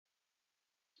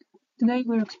Today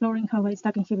we're exploring how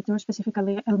HDAC inhibitors,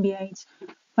 specifically LBH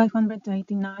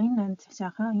 589 and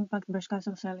SAHA, impact breast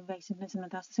cancer cell invasiveness and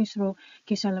metastasis through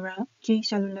key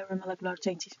cellular molecular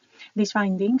changes. These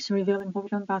findings reveal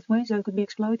important pathways that could be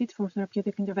exploited for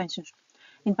therapeutic interventions.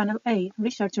 In panel A,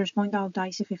 researchers point out the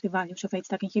IC50 values of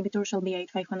HDAC inhibitors LBH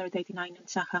 589 and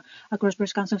SAHA across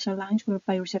breast cancer cell lines grouped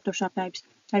by receptor subtypes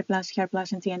R+, HR+,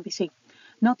 and TNBC.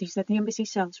 Notice that TNBC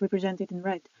cells, represented in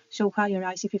red, show higher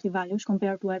IC50 values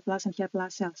compared to R+ and HR+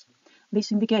 cells.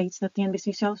 This indicates that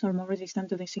TNBC cells are more resistant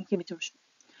to these inhibitors.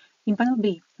 In panel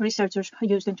B, researchers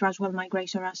used the intracranial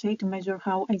migration assay to measure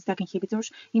how HDAC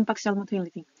inhibitors impact cell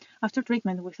motility. After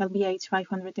treatment with LBH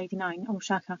 589 or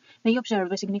SAHA, they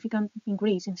observe a significant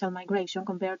increase in cell migration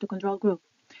compared to control group.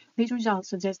 These results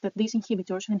suggest that these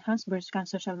inhibitors enhance breast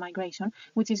cancer cell migration,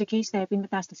 which is a key step in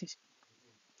metastasis.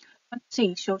 Panel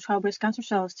C shows how breast cancer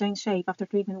cells change shape after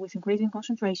treatment with increasing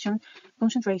concentrations of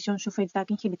HDAC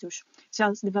inhibitors.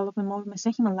 Cells develop a more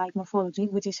mesenchymal-like morphology,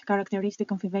 which is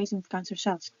characteristic of invasive cancer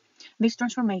cells. This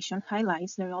transformation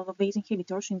highlights the role of these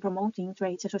inhibitors in promoting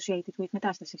traits associated with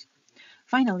metastasis.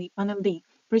 Finally, panel D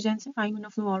presents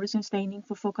immunofluorescence staining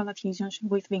for focal adhesions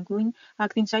with vinculin,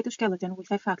 actin cytoskeleton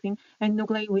with F-actin, and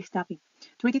nuclei with TAPI.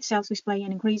 Treated cells display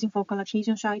an increase in focal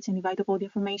adhesion sites and dividopodia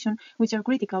formation, which are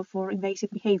critical for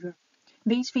invasive behavior.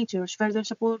 These features further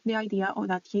support the idea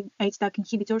that HDAC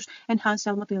inhibitors enhance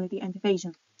cell motility and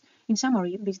evasion. In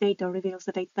summary, this data reveals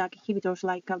that HDAC inhibitors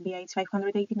like LBH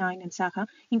 589 and SAHA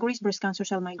increase breast cancer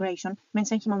cell migration,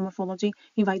 mesenchymal morphology,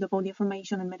 dividopodia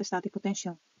formation, and metastatic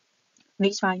potential.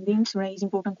 These findings raise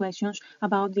important questions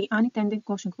about the unintended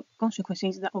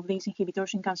consequences of these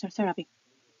inhibitors in cancer therapy.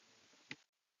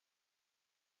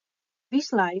 This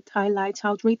slide highlights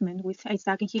how treatment with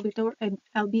HDAC inhibitor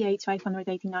LBH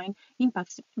 589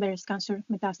 impacts breast cancer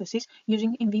metastasis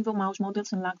using in vivo mouse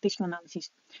models and lung tissue analysis.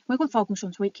 We will focus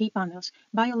on three key panels: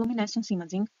 bioluminescence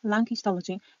imaging, lung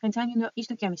histology, and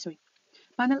immunohistochemistry.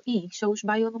 Panel E shows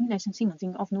bioluminescence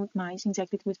imaging of nude mice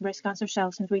injected with breast cancer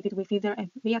cells and treated with either a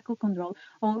vehicle control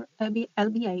or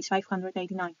LBH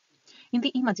 589. In the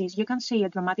images, you can see a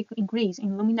dramatic increase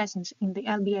in luminescence in the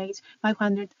LBH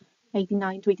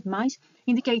 589 treated mice,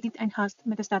 indicated enhanced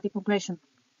metastatic progression.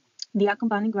 The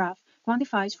accompanying graph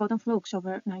quantifies photon flux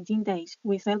over 19 days,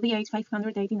 with LBH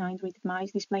 589 treated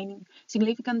mice displaying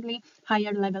significantly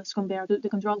higher levels compared to the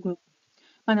control group.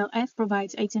 Panel F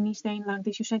provides H&E stained lung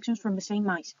tissue sections from the same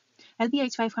mice.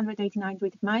 LBH 589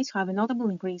 treated mice have a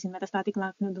notable increase in metastatic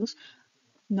lung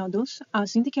nodules,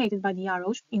 as indicated by the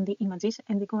arrows in the images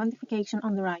and the quantification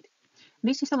on the right.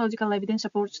 This histological evidence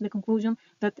supports the conclusion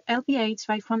that LBH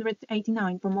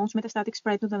 589 promotes metastatic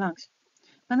spread to the lungs.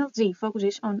 Panel G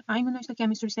focuses on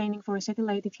immunohistochemistry staining for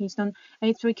acetylated histone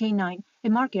H3K9, a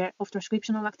marker of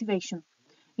transcriptional activation.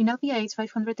 In LBH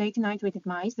 589 treated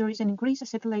mice, there is an increased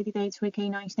acetylated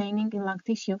H3K9 staining in lung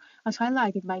tissue, as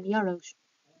highlighted by the arrows.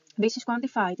 This is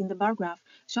quantified in the bar graph,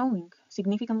 showing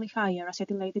significantly higher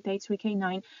acetylated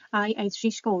H3K9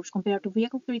 IHC scores compared to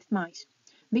vehicle-treated mice.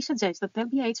 This suggests that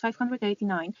LBH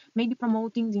 589 may be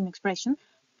promoting gene expression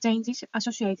changes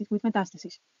associated with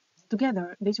metastasis.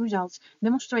 Together, these results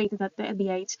demonstrate that the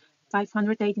LBH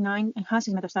 589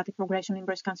 enhances metastatic progression in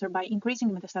breast cancer by increasing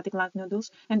metastatic lung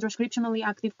nodules and transcriptionally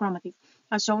active chromatin,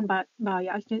 as shown by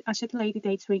acetylated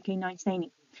H3K9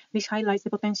 staining. This highlights the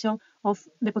potential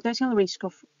risk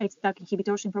of HDAC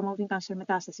inhibitors in promoting cancer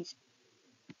metastasis.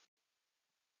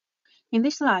 In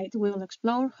this slide, we will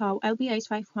explore how LBH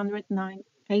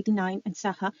 589 and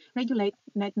SAHA regulate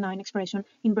NET9 expression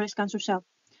in breast cancer cells.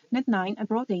 NET9, a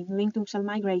protein linked to cell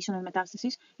migration and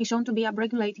metastasis, is shown to be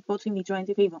upregulated both in vitro and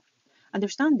in vivo.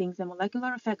 Understanding the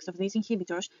molecular effects of these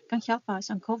inhibitors can help us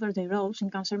uncover their roles in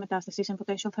cancer metastasis and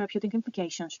potential therapeutic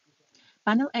implications.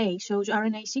 Panel A shows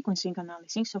RNA sequencing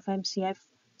analysis of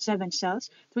MCF7 cells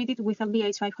treated with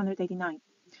LBH 589.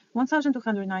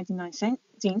 1,299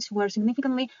 genes were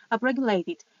significantly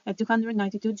upregulated and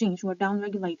 292 genes were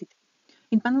downregulated.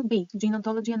 In panel B, gene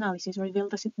ontology analysis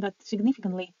revealed that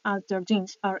significantly altered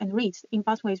genes are enriched in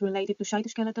pathways related to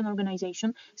cytoskeleton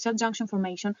organization, cell junction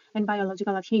formation, and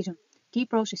biological adhesion, key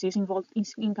processes involved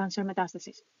in cancer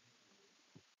metastasis.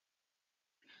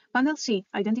 Panel C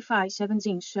identifies 7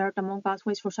 genes shared among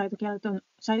pathways for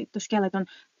cytoskeleton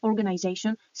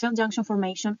organization, cell junction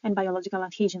formation, and biological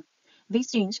adhesion.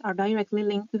 These genes are directly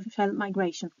linked to cell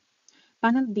migration.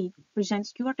 Panel D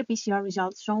presents qRT-PCR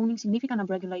results showing significant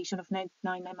upregulation of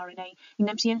NET9 mRNA in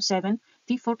MCM7,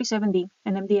 T47D,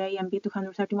 and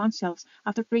MDA-MB231 cells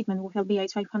after treatment with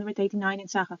LBH 589 and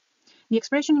SAHA. The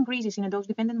expression increases in a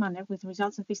dose-dependent manner with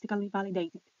results statistically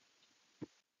validated.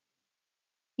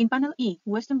 In panel E,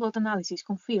 Western blot analysis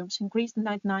confirms increased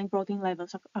NET9 protein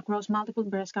levels across multiple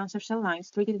breast cancer cell lines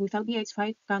treated with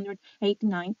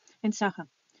LBH589 and SAHA.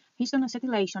 Histone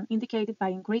acetylation indicated by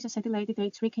increased acetylated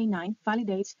H3K9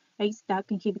 validates HDAC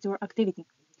inhibitor activity.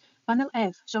 Panel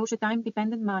F shows a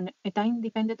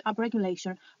time-dependent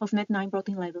upregulation of NET9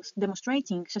 protein levels,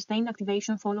 demonstrating sustained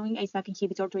activation following HDAC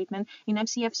inhibitor treatment in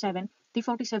MCF7,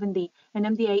 T47D, and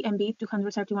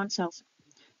MDA-MB231 cells.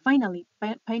 Finally,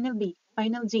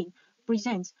 Panel G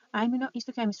presents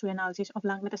immunohistochemistry analysis of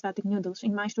lung metastatic nodules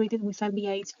in mice treated with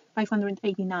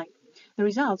LBH589. The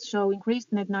results show increased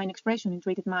NET9 expression in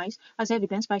treated mice, as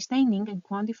evidenced by staining and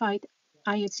quantified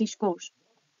IHC scores.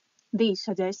 This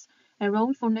suggests a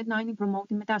role for NET9 in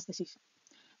promoting metastasis.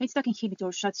 HDAC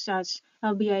inhibitors such as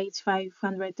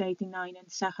LBH589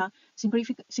 and SAHA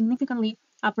significantly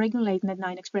upregulate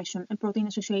NET9 expression and protein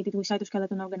associated with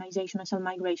cytoskeleton organization and cell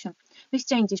migration. These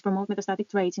changes promote metastatic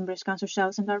traits in breast cancer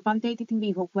cells and are validated in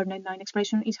vivo, where NET9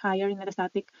 expression is higher in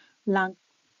metastatic lung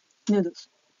nodules.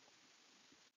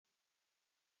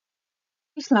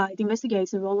 This slide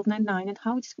investigates the role of NET9 and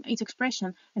how its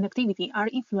expression and activity are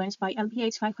influenced by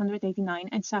LBH589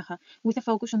 and SAHA, with a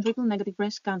focus on triple-negative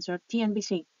breast cancer,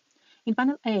 TNBC. In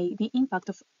panel A, the impact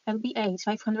of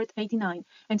LBH589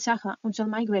 and SAHA on cell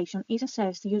migration is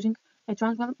assessed using a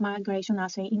transwell migration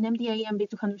assay in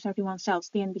MDA-MB231 cells,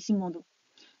 TNBC model.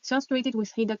 Cells treated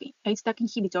with HDAC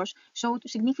inhibitors showed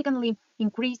significantly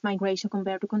increased migration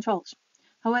compared to controls.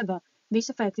 However, this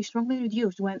effect is strongly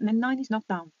reduced when NET9 is knocked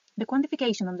down. The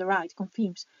quantification on the right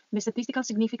confirms the statistical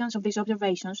significance of these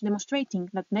observations, demonstrating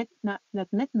that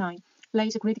NET9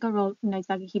 plays a critical role in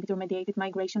HDAC inhibitor-mediated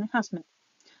migration enhancement.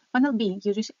 Panel B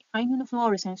uses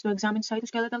immunofluorescence to examine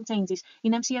cytoskeletal changes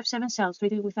in MCF7 cells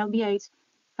treated with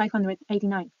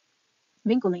LBH589.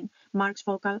 Vinculin marks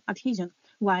focal adhesion,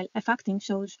 while effactin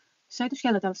shows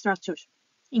cytoskeletal structures.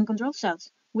 In control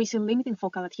cells, we see limited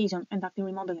focal adhesion and actin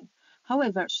remodeling.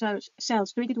 However, cells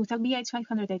treated with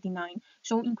LBH589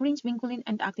 show increased vinculin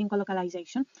and actin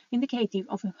colocalization, indicative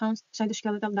of enhanced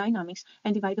cytoskeletal dynamics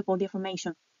and dividopodia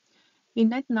formation.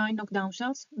 In NET9 knockdown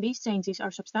cells, these changes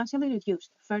are substantially reduced,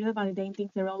 further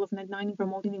validating the role of NET9 in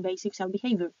promoting invasive cell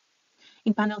behavior.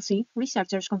 In panel C,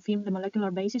 researchers confirmed the molecular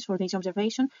basis for this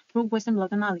observation through Western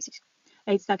blot analysis.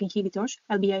 HDAC inhibitors,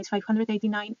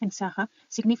 LBH589 and SAHA,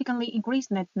 significantly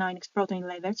increased NET9 protein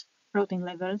levels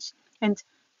and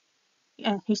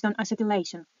histone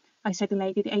acetylation,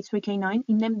 acetylated H3K9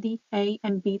 in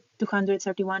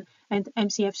MDA-MB231 and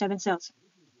MCF7 cells.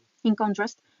 In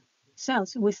contrast,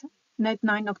 cells with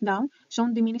NET9 knockdown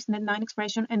shown diminished NET9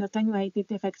 expression and attenuated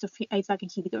the effects of HDAC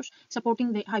inhibitors,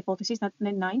 supporting the hypothesis that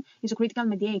NET9 is a critical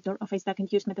mediator of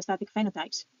HDAC-induced metastatic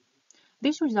phenotypes.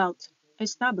 These results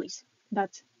establish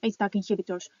that HDAC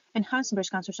inhibitors enhance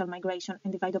breast cancer cell migration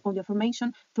and dividopodia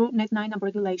formation through NET9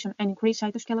 upregulation and increased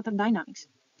cytoskeletal dynamics.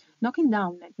 Knocking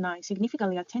down NET9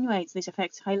 significantly attenuates these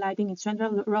effects, highlighting its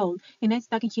central role in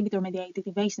HDAC inhibitor-mediated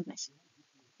evasiveness.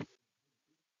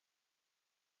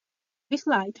 This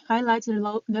slide highlights the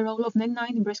role of NET9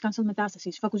 in breast cancer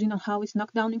metastasis, focusing on how its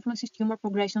knockdown influences tumor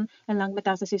progression and lung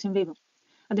metastasis in vivo.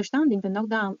 Understanding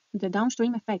the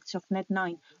downstream effects of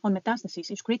NET9 on metastasis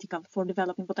is critical for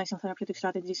developing potential therapeutic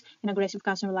strategies in aggressive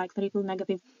cancer like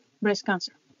triple-negative breast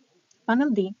cancer.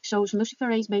 Panel D shows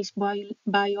luciferase-based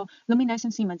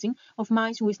bioluminescence imaging of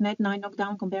mice with NET9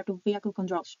 knockdown compared to vehicle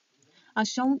controls. As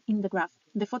shown in the graph,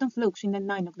 the photon flux in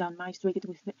NET9 knockdown mice treated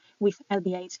with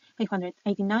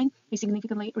LBH589 is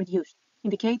significantly reduced,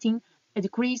 indicating a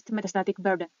decreased metastatic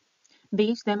burden.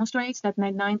 This demonstrates that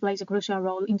NET9 plays a crucial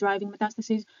role in driving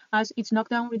metastasis, as its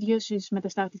knockdown reduces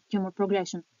metastatic tumor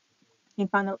progression. In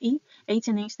panel E,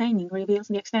 H&E staining reveals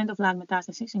the extent of lung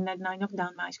metastasis in NET9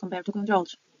 knockdown mice compared to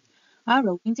controls.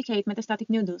 Arrows indicate metastatic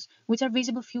nodules, which are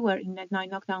visible fewer in NET9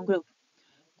 knockdown group.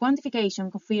 Quantification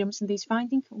confirms this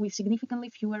finding, with significantly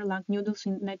fewer lung nodules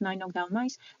in NET9 knockdown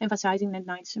mice, emphasizing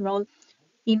NET9's role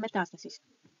in metastasis.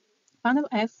 Panel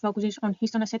F focuses on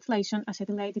histone acetylation,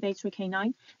 acetylated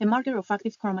H3K9, a marker of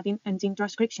active chromatin and gene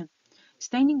transcription.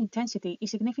 Staining intensity is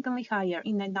significantly higher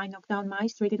in NET9 knockdown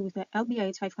mice treated with the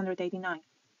LBH589,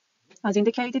 as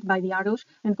indicated by the arrows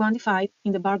and quantified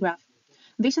in the bar graph.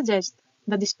 This suggests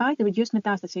that despite the reduced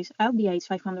metastasis,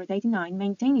 LBH589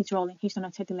 maintained its role in histone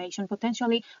acetylation,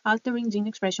 potentially altering gene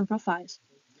expression profiles.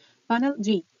 Panel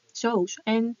G shows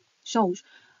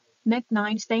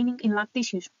NET9 staining in lung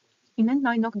tissues. In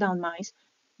NET9 knockdown mice,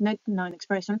 NET9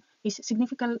 expression is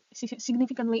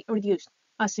significantly reduced,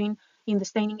 as seen in the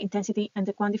staining intensity and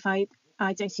the quantified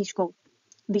IHC score.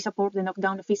 This supports the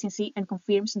knockdown efficiency and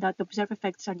confirms that the observed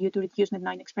effects are due to reduced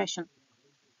NET9 expression.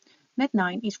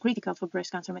 NET9 is critical for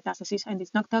breast cancer metastasis, and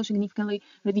its knockdown significantly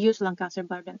reduces lung cancer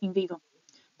burden in vivo.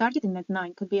 Targeting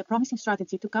NET9 could be a promising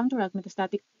strategy to counteract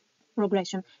metastatic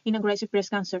progression in aggressive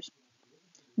breast cancers.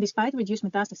 Despite reduced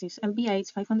metastasis,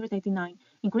 LBH-589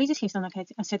 increases histone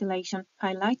acetylation,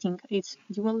 highlighting its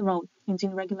dual role in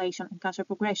gene regulation and cancer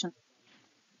progression.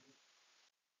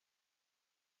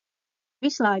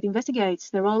 This slide investigates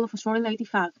the role of phosphorylated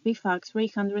FAG,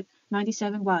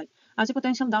 BFAG397Y, as a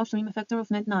potential downstream effector of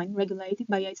NET9 regulated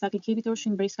by HDAC inhibitors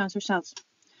in breast cancer cells.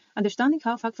 Understanding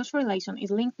how FAG phosphorylation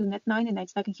is linked to NET9 and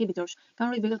HDAC inhibitors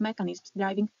can reveal mechanisms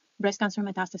driving breast cancer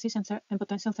metastasis and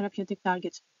potential therapeutic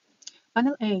targets.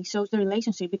 Panel A shows the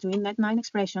relationship between NET9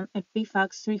 expression and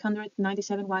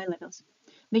BFAG397Y levels.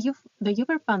 The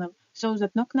upper panel shows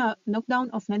that knockdown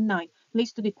of NET9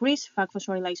 leads to decreased FAG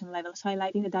phosphorylation levels,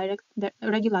 highlighting the direct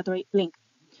regulatory link.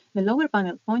 The lower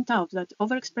panel points out that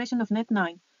overexpression of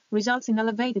NET9 results in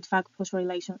elevated FAG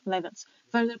phosphorylation levels,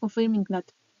 further confirming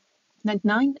that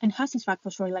NET9 enhances FAG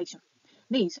phosphorylation.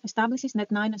 This establishes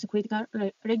NET9 as a critical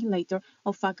regulator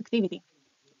of FAG activity.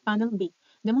 Panel B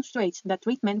demonstrates that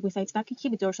treatment with HDAC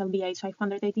inhibitors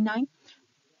LBH-589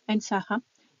 and SAHA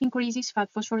increases FAG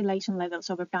phosphorylation levels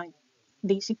over time.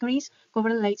 This increase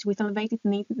correlates with elevated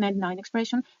NET9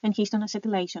 expression and histone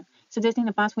acetylation, suggesting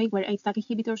a pathway where HDAC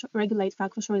inhibitors regulate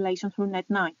FAG phosphorylation through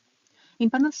NET9. In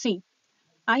panel C,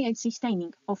 IHC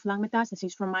staining of lung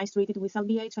metastases from mice treated with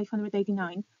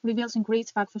LBH-589 reveals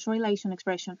increased FAG phosphorylation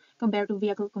expression compared to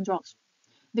vehicle controls.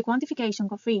 The quantification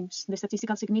confirms the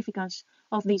statistical significance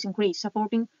of this increase,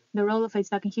 supporting the role of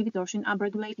HDAC inhibitors in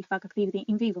upregulating FAG activity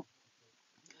in vivo.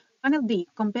 Panel D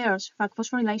compares FAG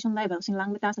phosphorylation levels in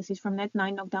lung metastases from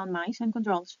NET9 knockdown mice and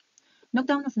controls.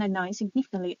 Knockdown of NET9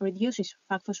 significantly reduces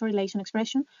FAG phosphorylation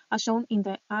expression, as shown in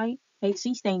the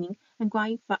IHC staining and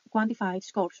quantified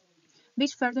scores.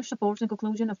 This further supports the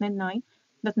conclusion of NET9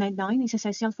 that NET9 is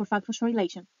essential for FAG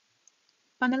phosphorylation.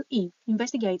 Panel E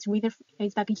investigates whether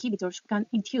HDAC inhibitors can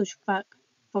induce FAG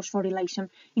phosphorylation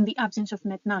in the absence of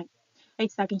NET9.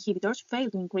 HDAC inhibitors fail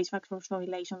to increase FAG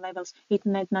phosphorylation levels in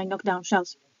NET9 knockdown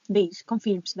cells. This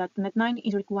confirms that NET9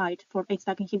 is required for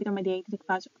HDAC inhibitor-mediated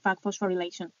FAG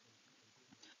phosphorylation.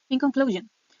 In conclusion,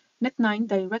 NET9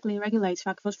 directly regulates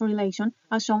FAG phosphorylation,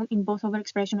 as shown in both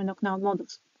overexpression and knockdown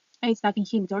models. HDAC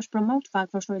inhibitors promote FAG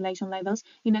phosphorylation levels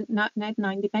in a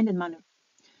NET9-dependent manner.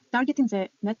 Targeting the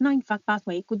NET9 FAG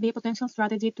pathway could be a potential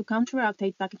strategy to counteract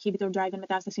HDAC inhibitor-driven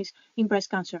metastasis in breast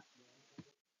cancer.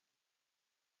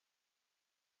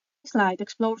 This slide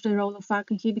explores the role of FAG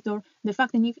inhibitor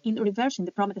defactinib in reversing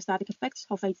the pro-metastatic effects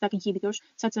of HDAC inhibitors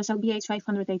such as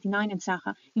LBH-589 and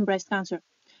SAHA in breast cancer.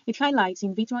 It highlights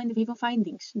in vitro and in vivo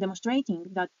findings, demonstrating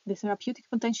that the therapeutic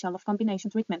potential of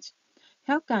combination treatments.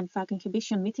 How can FAG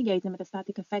inhibition mitigate the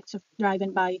metastatic effects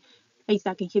driven by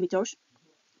HDAC inhibitors?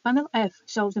 Panel F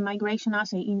shows the migration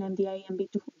assay in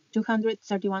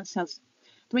MDA-MB231 cells.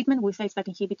 Treatment with HDAC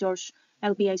inhibitors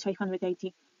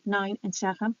LBH-589 and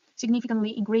SAHA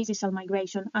significantly increases cell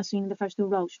migration, as seen in the first two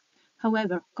rows.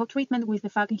 However, co-treatment with the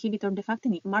FAG inhibitor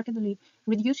defactinib markedly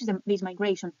reduces this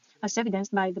migration, as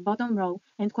evidenced by the bottom row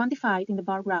and quantified in the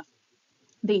bar graph.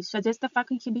 This suggests that FAG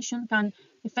inhibition can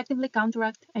effectively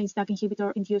counteract HDAC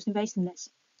inhibitor-induced invasiveness.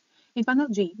 In panel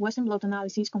G, Western blot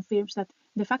analysis confirms that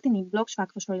defactinib blocks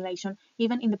FAG phosphorylation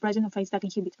even in the presence of HDAC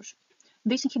inhibitors.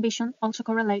 This inhibition also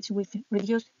correlates with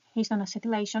reduced histone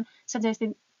acetylation,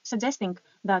 suggesting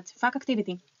that FAG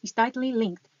activity is tightly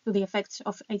linked to the effects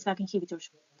of HDAC inhibitors.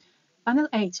 Panel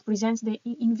H presents the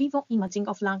in vivo imaging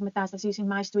of lung metastases in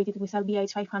mice treated with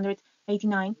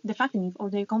LBH-589, defactinib, or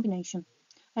their combination.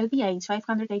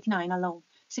 LBH-589 alone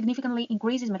significantly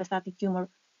increases metastatic tumor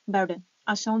burden,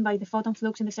 as shown by the photon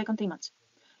flux in the second image.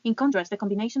 In contrast, the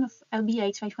combination of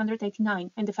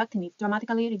LBH-589 and defactinib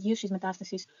dramatically reduces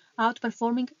metastasis,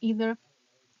 outperforming either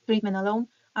treatment alone,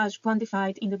 as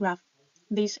quantified in the graph.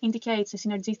 This indicates a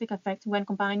synergistic effect when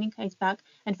combining HDAC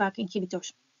and FAG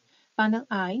inhibitors. Panel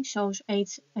I shows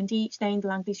H&E stained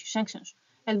lung tissue sections.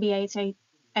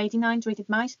 LBH-89 treated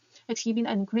mice exhibit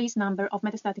an increased number of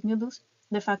metastatic nodules.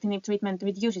 Defactinib treatment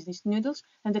reduces these nodules,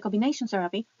 and the combination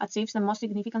therapy achieves the most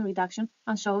significant reduction,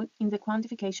 as shown in the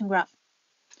quantification graph.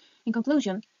 In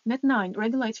conclusion, NET9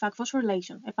 regulates FAG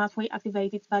phosphorylation, a pathway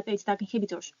activated by HDAC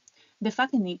inhibitors.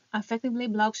 Defactinib effectively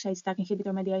blocks HDAC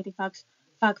inhibitor-mediated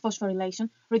FAG phosphorylation,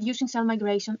 reducing cell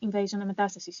migration, invasion, and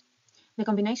metastasis. The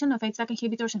combination of HDAC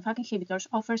inhibitors and FAG inhibitors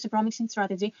offers a promising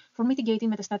strategy for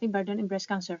mitigating metastatic burden in breast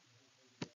cancer.